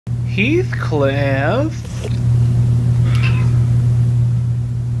Heathcliff?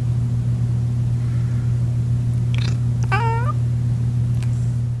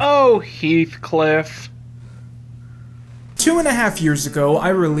 Oh, Heathcliff. 2.5 years ago, I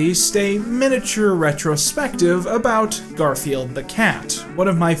released a miniature retrospective about Garfield the cat, one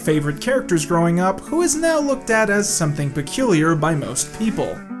of my favorite characters growing up, who is now looked at as something peculiar by most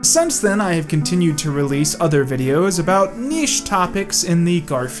people. Since then, I have continued to release other videos about niche topics in the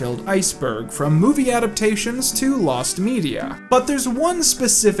Garfield iceberg, from movie adaptations to lost media. But there's one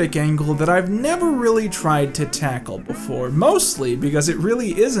specific angle that I've never really tried to tackle before, mostly because it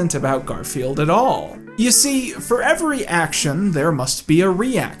really isn't about Garfield at all. You see, for every action, there must be a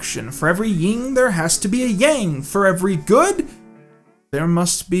reaction. For every yin, there has to be a yang. For every good, there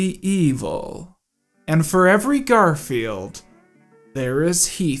must be evil. And for every Garfield, there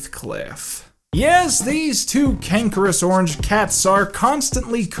is Heathcliff. Yes, these two cankerous orange cats are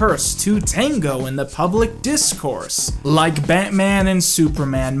constantly cursed to tango in the public discourse. Like Batman and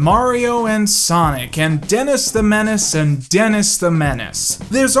Superman, Mario and Sonic, and Dennis the Menace and Dennis the Menace.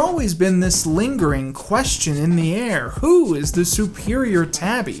 There's always been this lingering question in the air. Who is the superior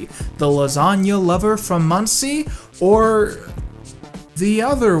tabby? The lasagna lover from Muncie? Or the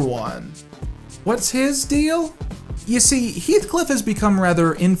other one? What's his deal? You see, Heathcliff has become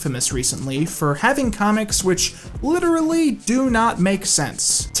rather infamous recently for having comics which literally do not make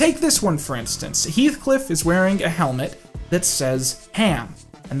sense. Take this one for instance. Heathcliff is wearing a helmet that says ham,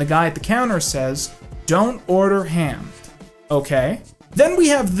 and the guy at the counter says, "Don't order ham." Okay? Then we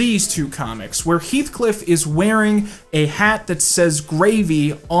have these two comics where Heathcliff is wearing a hat that says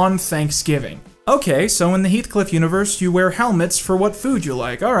gravy on Thanksgiving. Okay, so in the Heathcliff universe, you wear helmets for what food you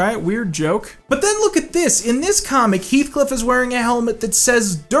like. Alright, weird joke. But then look at this. In this comic, Heathcliff is wearing a helmet that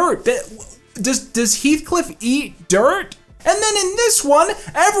says dirt. Does Heathcliff eat dirt? And then in this one,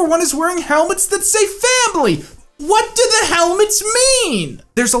 everyone is wearing helmets that say family. What do the helmets mean?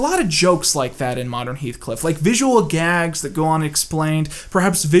 There's a lot of jokes like that in modern Heathcliff, like visual gags that go unexplained,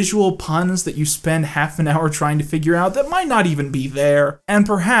 perhaps visual puns that you spend half an hour trying to figure out that might not even be there. And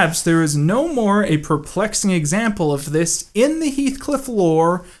perhaps there is no more a perplexing example of this in the Heathcliff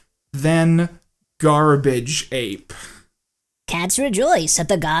lore than Garbage Ape. Cats rejoice at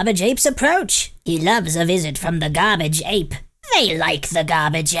the Garbage Ape's approach. He loves a visit from the Garbage Ape. They like the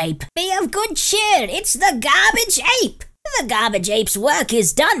Garbage Ape. Be of good cheer, it's the Garbage Ape. The Garbage Ape's work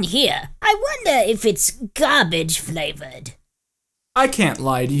is done here. I wonder if it's garbage flavored. I can't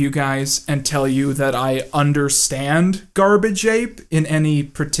lie to you guys and tell you that I understand Garbage Ape in any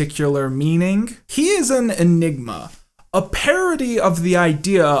particular meaning. He is an enigma, a parody of the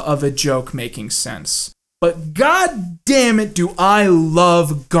idea of a joke making sense. But god damn it, do I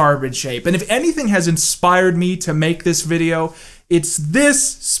love Garbage Ape. And if anything has inspired me to make this video, it's this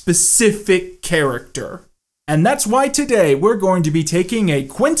specific character. And that's why today we're going to be taking a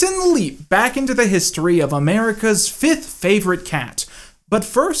Quinton leap back into the history of America's 5th favorite cat. But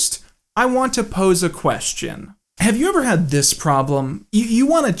first, I want to pose a question. Have you ever had this problem? You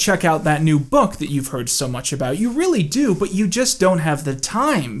want to check out that new book that you've heard so much about. You really do, but you just don't have the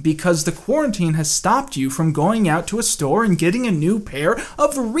time because the quarantine has stopped you from going out to a store and getting a new pair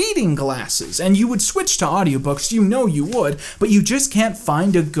of reading glasses. And you would switch to audiobooks, you know you would, but you just can't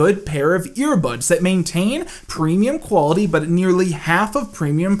find a good pair of earbuds that maintain premium quality but at nearly half of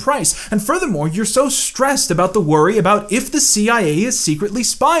premium price. And furthermore, you're so stressed about the worry about if the CIA is secretly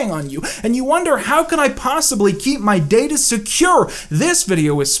spying on you, and you wonder, how can I possibly keep my data secure? This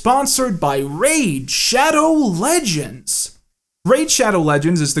video is sponsored by Raid Shadow Legends. Raid Shadow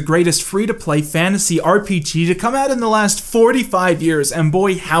Legends is the greatest free-to-play fantasy RPG to come out in the last 45 years, and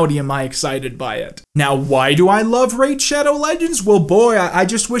boy howdy am I excited by it. Now why do I love Raid Shadow Legends? Well boy, I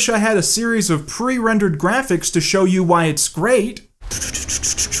just wish I had a series of pre-rendered graphics to show you why it's great.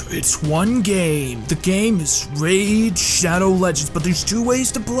 It's one game. The game is Raid Shadow Legends, but there's 2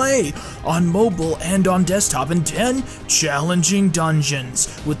 ways to play, on mobile and on desktop, and 10 challenging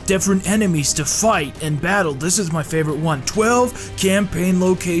dungeons with different enemies to fight and battle. This is my favorite one. 12 campaign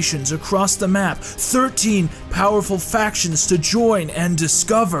locations across the map, 13 powerful factions to join and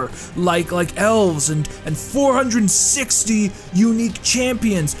discover, like elves, and 460 unique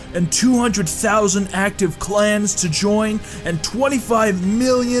champions, and 200,000 active clans to join, and 25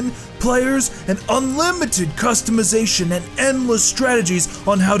 million players, and unlimited customization and endless strategies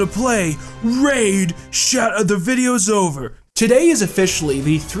on how to play Raid Shadow. The video's over. Today is officially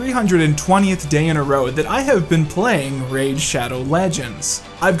the 320th day in a row that I have been playing Raid Shadow Legends.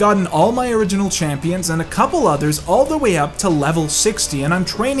 I've gotten all my original champions and a couple others all the way up to level 60, and I'm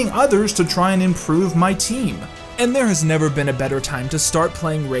training others to try and improve my team. And there has never been a better time to start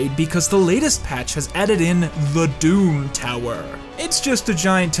playing Raid because the latest patch has added in the Doom Tower. It's just a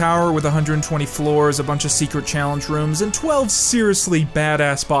giant tower with 120 floors, a bunch of secret challenge rooms, and 12 seriously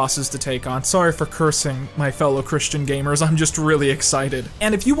badass bosses to take on. Sorry for cursing, my fellow Christian gamers, I'm just really excited.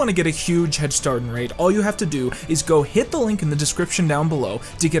 And if you want to get a huge head start in Raid, all you have to do is go hit the link in the description down below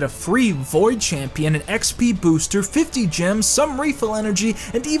to get a free Void Champion, an XP booster, 50 gems, some refill energy,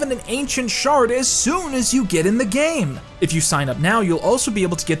 and even an Ancient Shard as soon as you get in the game. If you sign up now, you'll also be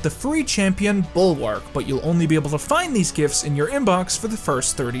able to get the free champion Bulwark, but you'll only be able to find these gifts in your inbox for the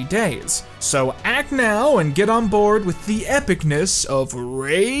first 30 days. So act now and get on board with the epicness of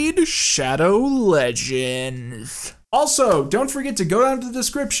Raid Shadow Legends. Also, don't forget to go down to the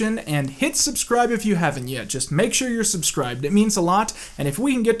description and hit subscribe if you haven't yet. Just make sure you're subscribed. It means a lot, and if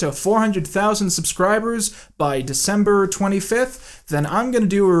we can get to 400,000 subscribers by December 25th, then I'm going to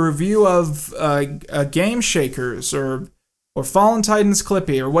do a review of Game Shakers or Fallen Titans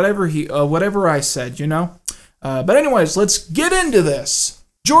Clippy or whatever I said, you know? But anyways, let's get into this.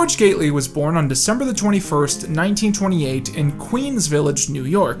 George Gately was born on December the 21st, 1928 in Queens Village, New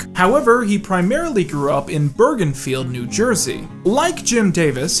York. However, he primarily grew up in Bergenfield, New Jersey. Like Jim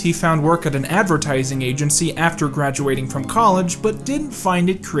Davis, he found work at an advertising agency after graduating from college, but didn't find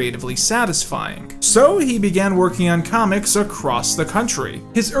it creatively satisfying. So he began working on comics across the country.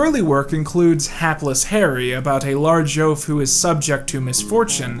 His early work includes Hapless Harry, about a large oaf who is subject to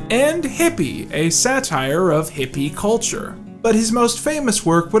misfortune, and Hippie, a satire of hippie culture. But his most famous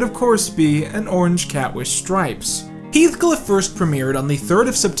work would of course be An Orange Cat with Stripes. Heathcliff first premiered on the 3rd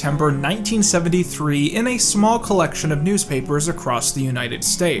of September 1973 in a small collection of newspapers across the United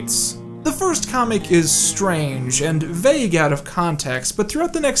States. The first comic is strange and vague out of context, but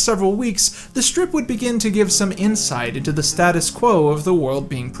throughout the next several weeks, the strip would begin to give some insight into the status quo of the world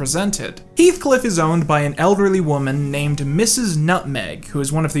being presented. Heathcliff is owned by an elderly woman named Mrs. Nutmeg, who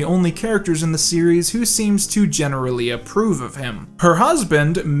is one of the only characters in the series who seems to generally approve of him. Her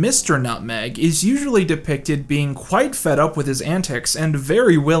husband, Mr. Nutmeg, is usually depicted being quite fed up with his antics and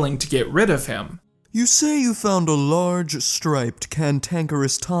very willing to get rid of him. You say you found a large, striped,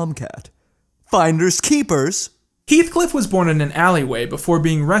 cantankerous tomcat. Finders keepers? Heathcliff was born in an alleyway before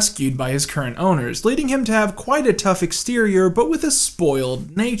being rescued by his current owners, leading him to have quite a tough exterior but with a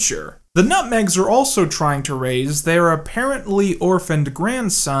spoiled nature. The Nutmegs are also trying to raise their apparently orphaned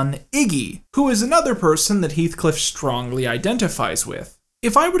grandson, Iggy, who is another person that Heathcliff strongly identifies with.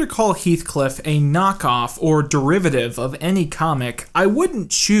 If I were to call Heathcliff a knockoff or derivative of any comic, I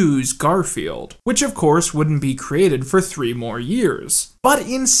wouldn't choose Garfield, which of course wouldn't be created for 3 more years. But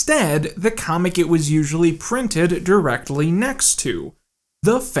instead, the comic it was usually printed directly next to,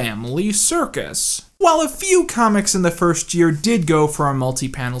 The Family Circus. While a few comics in the first year did go for a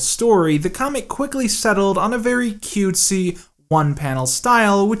multi-panel story, the comic quickly settled on a very cutesy, one-panel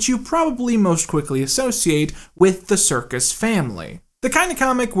style, which you probably most quickly associate with the circus family. The kind of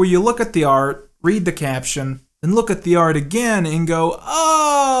comic where you look at the art, read the caption, then look at the art again and go,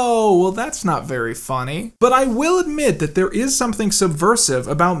 oh, well that's not very funny. But I will admit that there is something subversive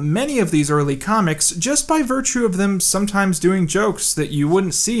about many of these early comics just by virtue of them sometimes doing jokes that you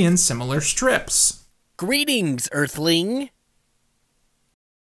wouldn't see in similar strips. Greetings, Earthling!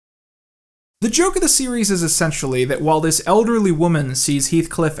 The joke of the series is essentially that while this elderly woman sees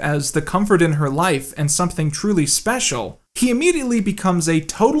Heathcliff as the comfort in her life and something truly special, he immediately becomes a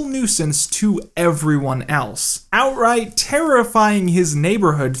total nuisance to everyone else, outright terrifying his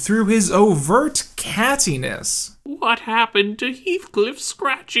neighborhood through his overt cattiness. What happened to Heathcliff's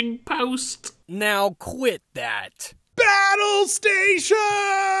scratching post? Now quit that. Battle stations!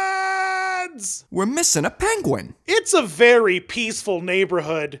 We're missing a penguin. It's a very peaceful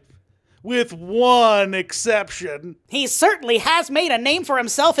neighborhood, with one exception. He certainly has made a name for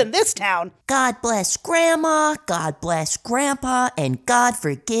himself in this town. God bless Grandma, God bless Grandpa, and God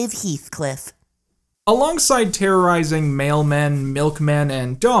forgive Heathcliff. Alongside terrorizing mailmen, milkmen,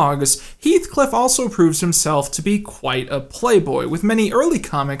 and dogs, Heathcliff also proves himself to be quite a playboy, with many early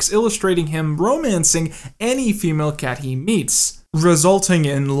comics illustrating him romancing any female cat he meets, resulting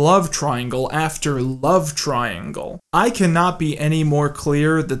in love triangle after love triangle. I cannot be any more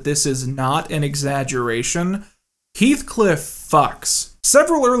clear that this is not an exaggeration. Heathcliff fucks.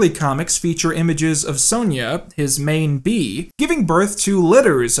 Several early comics feature images of Sonia, his main bee, giving birth to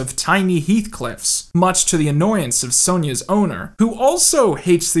litters of tiny Heathcliffs, much to the annoyance of Sonia's owner, who also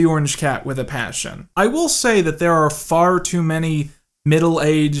hates the orange cat with a passion. I will say that there are far too many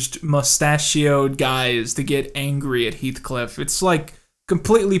middle-aged, mustachioed guys that get angry at Heathcliff. It's like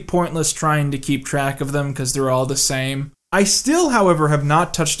completely pointless trying to keep track of them because they're all the same. I still, however, have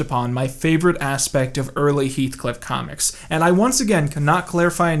not touched upon my favorite aspect of early Heathcliff comics, and I once again cannot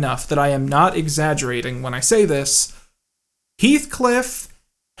clarify enough that I am not exaggerating when I say this. Heathcliff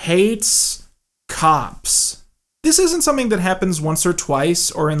hates cops. This isn't something that happens once or twice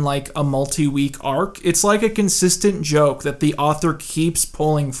or in like a multi-week arc. It's like a consistent joke that the author keeps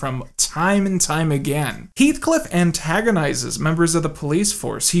pulling from time and time again. Heathcliff antagonizes members of the police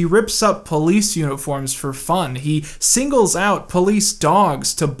force. He rips up police uniforms for fun. He singles out police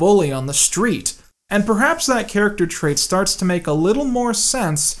dogs to bully on the street. And perhaps that character trait starts to make a little more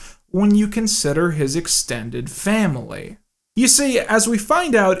sense when you consider his extended family. You see, as we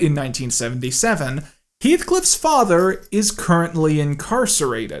find out in 1977, Heathcliff's father is currently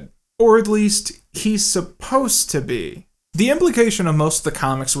incarcerated, or at least he's supposed to be. The implication of most of the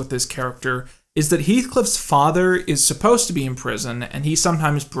comics with this character is that Heathcliff's father is supposed to be in prison, and he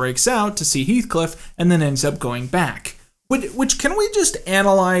sometimes breaks out to see Heathcliff and then ends up going back. Which can we just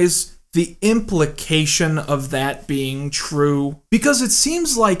analyze the implication of that being true? Because it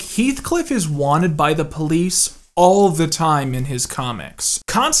seems like Heathcliff is wanted by the police all the time in his comics,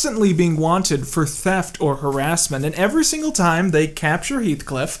 constantly being wanted for theft or harassment, and every single time they capture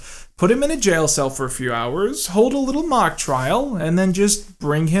Heathcliff, put him in a jail cell for a few hours, hold a little mock trial, and then just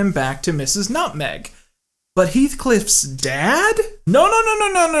bring him back to Mrs. Nutmeg. But Heathcliff's dad? No.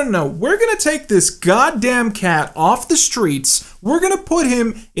 We're gonna take this goddamn cat off the streets, we're gonna put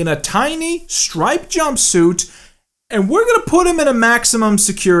him in a tiny striped jumpsuit, and we're gonna put him in a maximum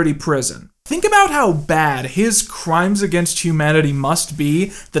security prison. Think about how bad his crimes against humanity must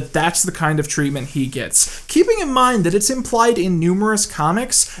be that that's the kind of treatment he gets. Keeping in mind that it's implied in numerous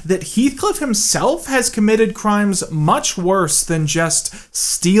comics that Heathcliff himself has committed crimes much worse than just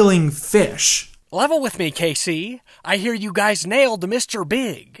stealing fish. Level with me, KC. I hear you guys nailed Mr.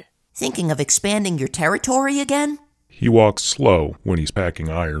 Big. Thinking of expanding your territory again? He walks slow when he's packing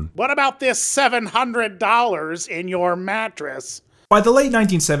iron. What about this $700 in your mattress? By the late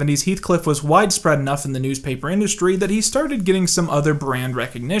 1970s, Heathcliff was widespread enough in the newspaper industry that he started getting some other brand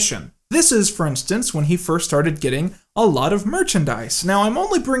recognition. This is, for instance, when he first started getting a lot of merchandise. Now, I'm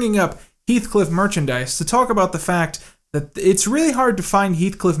only bringing up Heathcliff merchandise to talk about the fact that it's really hard to find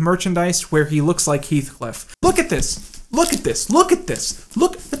Heathcliff merchandise where he looks like Heathcliff. Look at this! Look at this! Look at this!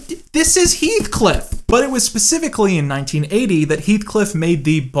 Look, this is Heathcliff! But it was specifically in 1980 that Heathcliff made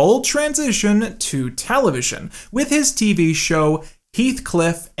the bold transition to television with his TV show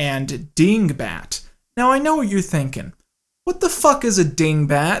Heathcliff and Dingbat. Now I know what you're thinking. What the fuck is a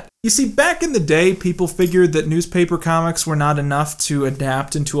dingbat? You see, back in the day, people figured that newspaper comics were not enough to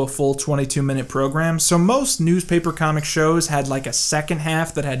adapt into a full 22-minute program, so most newspaper comic shows had like a second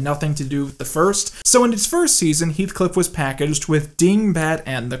half that had nothing to do with the first. So in its first season, Heathcliff was packaged with Dingbat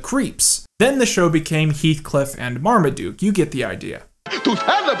and the Creeps. Then the show became Heathcliff and Marmaduke. You get the idea. To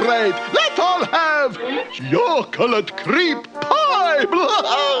celebrate, let's all have chocolate crepe pie!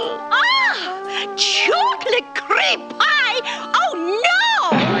 Ah! Chocolate crepe pie! Oh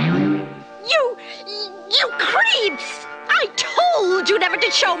no! You creeps! I told you never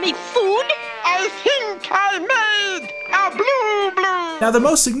to show me food! I think I made a blue. Now, the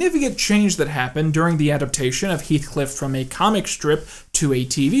most significant change that happened during the adaptation of Heathcliff from a comic strip to a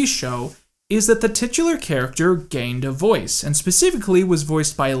TV show is that the titular character gained a voice, and specifically was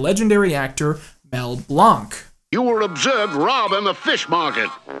voiced by legendary actor Mel Blanc. You were observed robbing the fish market.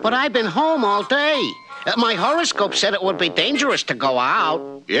 But I've been home all day. My horoscope said it would be dangerous to go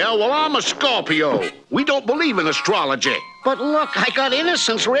out. Yeah, well, I'm a Scorpio. We don't believe in astrology. But look, I got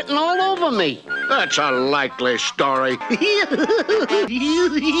innocence written all over me. That's a likely story.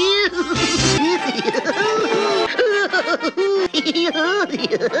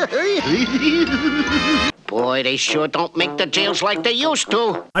 Boy, they sure don't make the jails like they used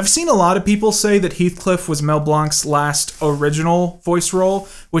to. I've seen a lot of people say that Heathcliff was Mel Blanc's last original voice role,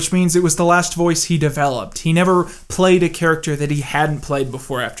 which means it was the last voice he developed. He never played a character that he hadn't played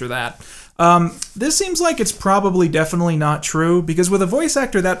before after that. This seems like it's probably definitely not true, because with a voice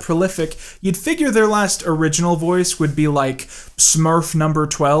actor that prolific, you'd figure their last original voice would be like Smurf number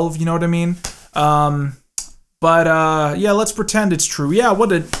 12, you know what I mean? Yeah, let's pretend it's true. Yeah,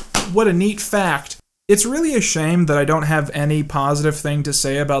 what a neat fact. It's really a shame that I don't have any positive thing to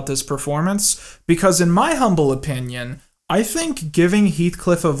say about this performance, because in my humble opinion, I think giving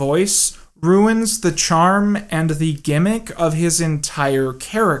Heathcliff a voice ruins the charm and the gimmick of his entire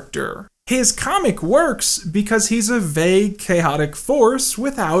character. His comic works because he's a vague, chaotic force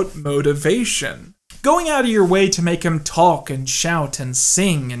without motivation. Going out of your way to make him talk and shout and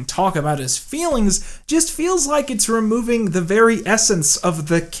sing and talk about his feelings just feels like it's removing the very essence of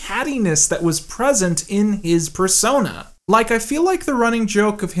the cattiness that was present in his persona. Like, I feel like the running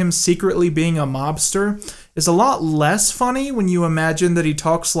joke of him secretly being a mobster is a lot less funny when you imagine that he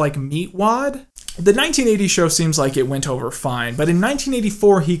talks like Meatwad. The 1980 show seems like it went over fine, but in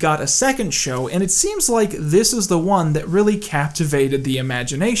 1984 he got a second show, and it seems like this is the one that really captivated the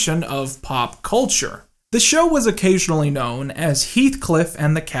imagination of pop culture. The show was occasionally known as Heathcliff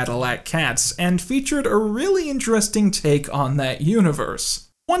and the Catillac Cats, and featured a really interesting take on that universe.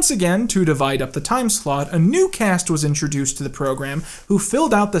 Once again, to divide up the time slot, a new cast was introduced to the program who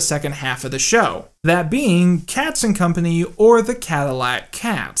filled out the second half of the show, that being Cats and Company or the Catillac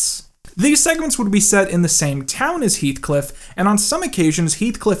Cats. These segments would be set in the same town as Heathcliff, and on some occasions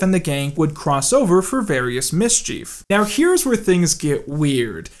Heathcliff and the gang would cross over for various mischief. Now here's where things get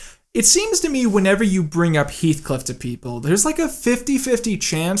weird. It seems to me whenever you bring up Heathcliff to people, there's like a 50-50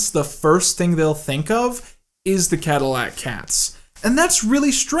 chance the first thing they'll think of is the Catillac Cats. And that's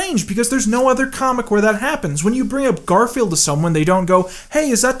really strange because there's no other comic where that happens. When you bring up Garfield to someone, they don't go, "Hey,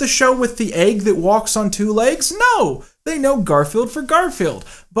 is that the show with the egg that walks on two legs?" No! They know Garfield for Garfield.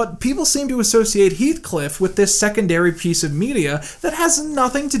 But people seem to associate Heathcliff with this secondary piece of media that has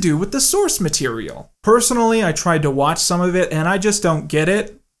nothing to do with the source material. Personally, I tried to watch some of it and I just don't get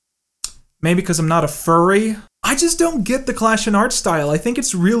it. Maybe because I'm not a furry. I just don't get the clash in art style. I think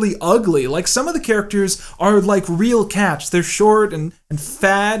it's really ugly. Like, some of the characters are like real cats. They're short and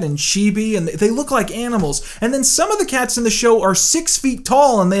fat and chibi, and they look like animals. And then some of the cats in the show are 6 feet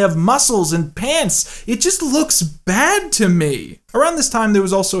tall and they have muscles and pants. It just looks bad to me. Around this time, there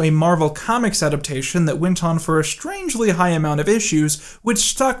was also a Marvel Comics adaptation that went on for a strangely high amount of issues, which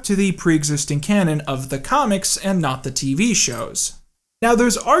stuck to the pre-existing canon of the comics and not the TV shows. Now,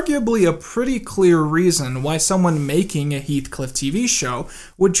 there's arguably a pretty clear reason why someone making a Heathcliff TV show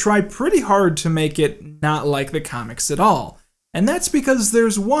would try pretty hard to make it not like the comics at all. And that's because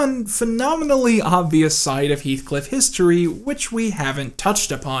there's one phenomenally obvious side of Heathcliff history which we haven't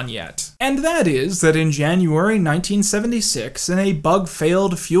touched upon yet. And that is that in January 1976, in a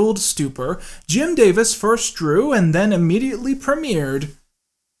bug-failed fueled stupor, Jim Davis first drew and then immediately premiered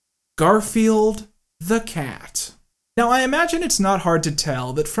Garfield the Cat. Now, I imagine it's not hard to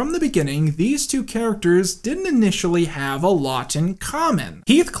tell that from the beginning, these two characters didn't initially have a lot in common.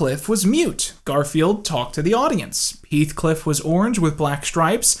 Heathcliff was mute, Garfield talked to the audience. Heathcliff was orange with black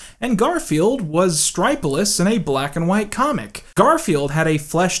stripes, and Garfield was stripeless in a black and white comic. Garfield had a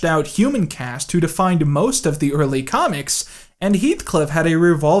fleshed out human cast who defined most of the early comics, and Heathcliff had a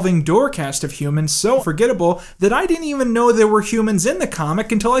revolving door cast of humans so forgettable that I didn't even know there were humans in the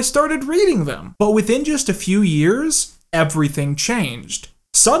comic until I started reading them. But within just a few years, everything changed.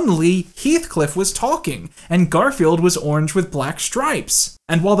 Suddenly, Heathcliff was talking, and Garfield was orange with black stripes.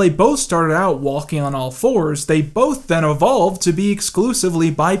 And while they both started out walking on all fours, they both then evolved to be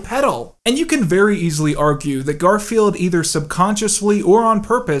exclusively bipedal. And you can very easily argue that Garfield either subconsciously or on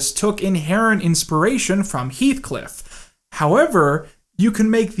purpose took inherent inspiration from Heathcliff. However, you can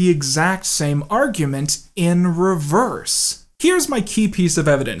make the exact same argument in reverse. Here's my key piece of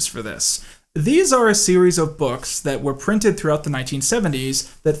evidence for this. These are a series of books that were printed throughout the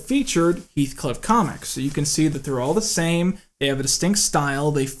 1970s that featured Heathcliff comics. So you can see that they're all the same, they have a distinct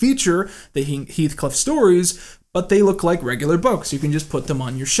style, they feature the Heathcliff stories, but they look like regular books. You can just put them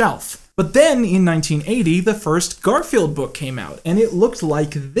on your shelf. But then, in 1980, the first Garfield book came out, and it looked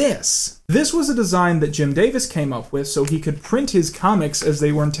like this. This was a design that Jim Davis came up with so he could print his comics as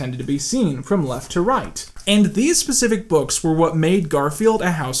they were intended to be seen, from left to right. And these specific books were what made Garfield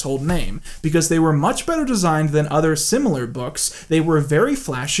a household name, because they were much better designed than other similar books, they were very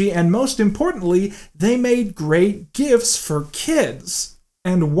flashy, and most importantly, they made great gifts for kids.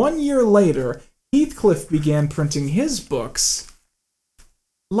 And 1 year later, Heathcliff began printing his books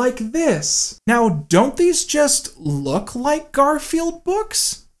like this. Now, don't these just look like Garfield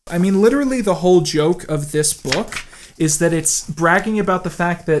books? I mean, literally the whole joke of this book is that it's bragging about the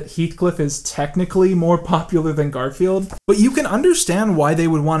fact that Heathcliff is technically more popular than Garfield. But you can understand why they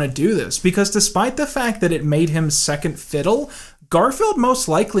would want to do this, because despite the fact that it made him second fiddle, Garfield most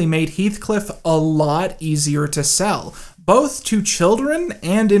likely made Heathcliff a lot easier to sell, both to children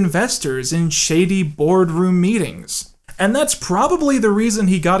and investors in shady boardroom meetings. And that's probably the reason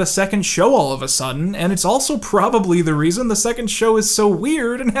he got a second show all of a sudden, and it's also probably the reason the second show is so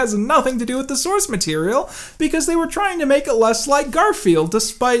weird and has nothing to do with the source material, because they were trying to make it less like Garfield,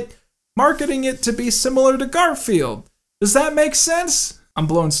 despite marketing it to be similar to Garfield. Does that make sense? I'm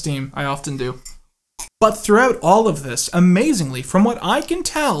blowing steam, I often do. But throughout all of this, amazingly, from what I can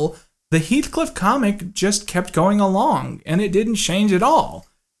tell, the Heathcliff comic just kept going along, and it didn't change at all.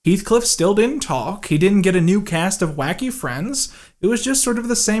 Heathcliff still didn't talk, he didn't get a new cast of wacky friends, it was just sort of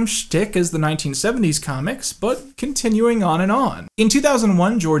the same shtick as the 1970s comics, but continuing on and on. In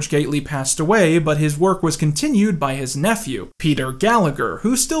 2001, George Gately passed away, but his work was continued by his nephew, Peter Gallagher,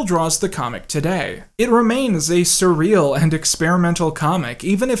 who still draws the comic today. It remains a surreal and experimental comic,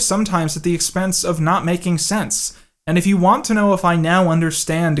 even if sometimes at the expense of not making sense. And if you want to know if I now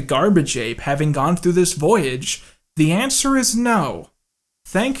understand Garbage Ape having gone through this voyage, the answer is no.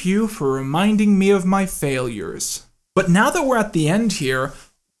 Thank you for reminding me of my failures. But now that we're at the end here,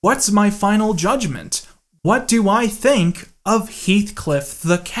 what's my final judgment? What do I think of Heathcliff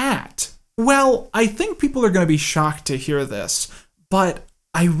the cat? Well, I think people are going to be shocked to hear this, but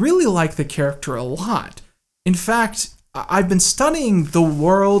I really like the character a lot. In fact, I've been studying the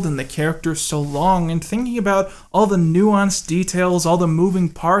world and the character so long and thinking about all the nuanced details, all the moving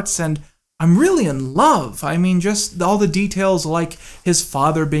parts, and I'm really in love. I mean, just all the details like his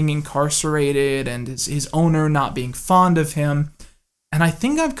father being incarcerated and his owner not being fond of him. And I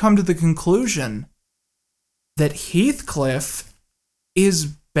think I've come to the conclusion that Heathcliff is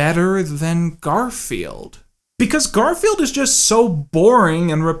better than Garfield. Because Garfield is just so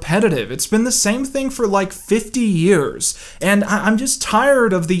boring and repetitive. It's been the same thing for like 50 years. And I'm just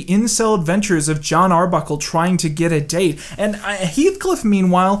tired of the incel adventures of John Arbuckle trying to get a date. And Heathcliff,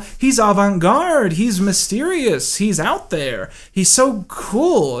 meanwhile, he's avant-garde, he's mysterious, he's out there. He's so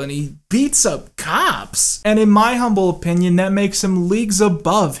cool and he beats up cops. And in my humble opinion, that makes him leagues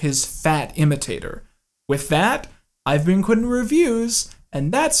above his fat imitator. With that, I've been Quinton Reviews,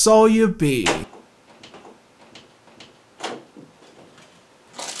 and that's all you be.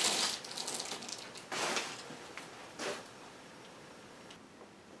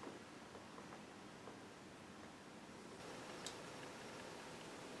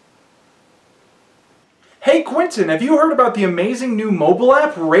 Hey Quinton, have you heard about the amazing new mobile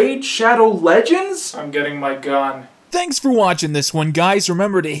app, Raid Shadow Legends? I'm getting my gun. Thanks for watching this one, guys.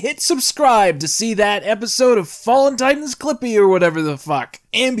 Remember to hit subscribe to see that episode of Fallen Titans Clippy or whatever the fuck.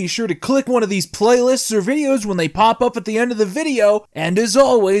 And be sure to click one of these playlists or videos when they pop up at the end of the video. And as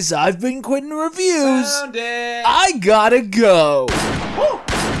always, I've been Quinton Reviews. Found it. I gotta go.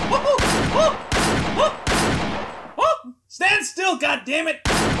 Stand still, goddammit!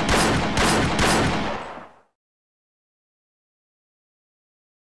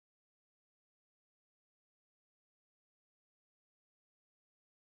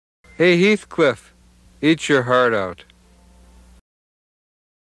 Hey, Heathcliff, eat your heart out.